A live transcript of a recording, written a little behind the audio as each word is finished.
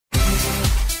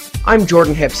I'm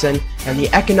Jordan Hipson, and the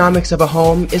economics of a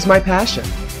home is my passion.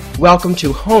 Welcome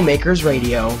to Homemakers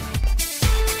Radio.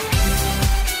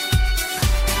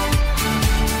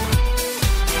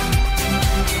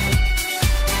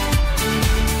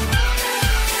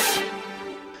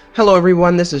 Hello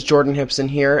everyone, this is Jordan Hipson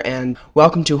here, and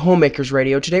welcome to Homemakers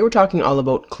Radio. Today we're talking all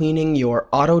about cleaning your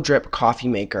auto-drip coffee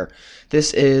maker.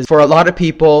 This is, for a lot of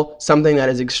people, something that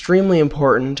is extremely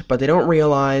important, but they don't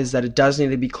realize that it does need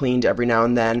to be cleaned every now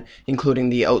and then, including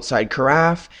the outside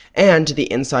carafe and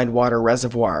the inside water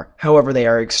reservoir. However, they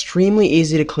are extremely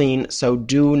easy to clean, so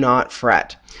do not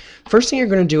fret. First thing you're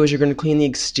going to do is you're going to clean the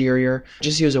exterior.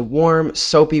 Just use a warm,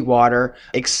 soapy water,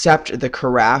 except the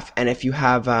carafe, and if you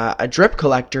have a drip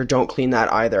collector, don't clean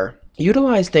that either.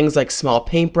 Utilize things like small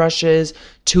paintbrushes,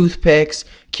 toothpicks,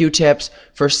 Q-tips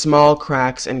for small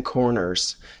cracks and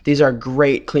corners. These are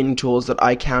great cleaning tools that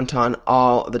I count on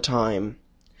all the time.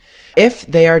 If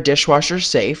they are dishwasher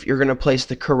safe, you're going to place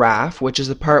the carafe, which is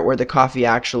the part where the coffee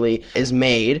actually is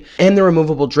made, and the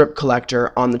removable drip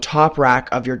collector on the top rack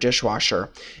of your dishwasher.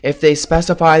 If they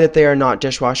specify that they are not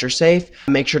dishwasher safe,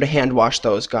 make sure to hand wash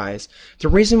those guys. The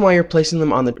reason why you're placing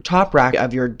them on the top rack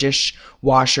of your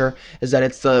dishwasher is that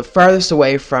it's the farthest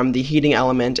away from the heating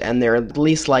element and they're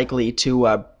least likely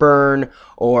to burn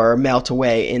or melt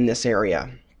away in this area.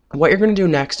 What you're going to do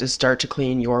next is start to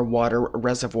clean your water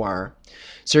reservoir.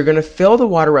 So you're going to fill the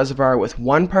water reservoir with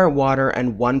 1 part water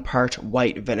and 1 part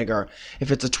white vinegar.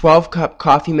 If it's a 12-cup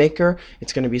coffee maker,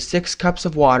 it's going to be 6 cups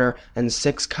of water and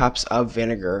 6 cups of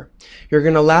vinegar. You're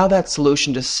going to allow that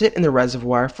solution to sit in the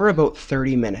reservoir for about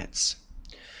 30 minutes.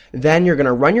 Then you're going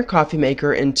to run your coffee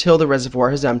maker until the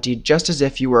reservoir has emptied, just as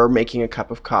if you were making a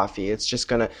cup of coffee. It's just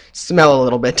going to smell a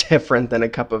little bit different than a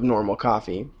cup of normal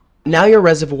coffee. Now your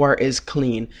reservoir is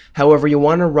clean. However, you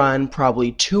want to run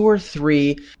probably 2 or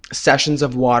 3 sessions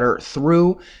of water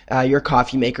through your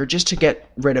coffee maker just to get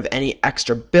rid of any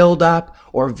extra buildup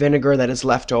or vinegar that is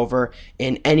left over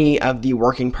in any of the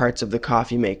working parts of the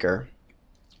coffee maker.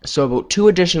 So about 2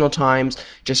 additional times,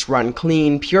 just run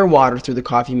clean, pure water through the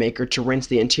coffee maker to rinse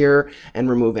the interior and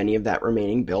remove any of that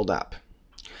remaining buildup.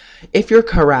 If your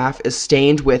carafe is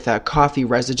stained with coffee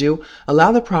residue,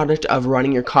 allow the product of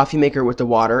running your coffee maker with the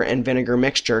water and vinegar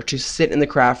mixture to sit in the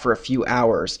carafe for a few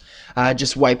hours.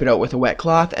 Just wipe it out with a wet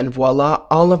cloth and voila,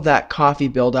 all of that coffee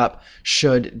buildup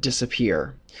should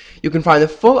disappear. You can find the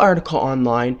full article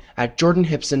online at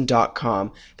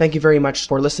jordanhipson.com. Thank you very much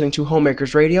for listening to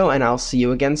Homemakers Radio, and I'll see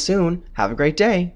you again soon. Have a great day.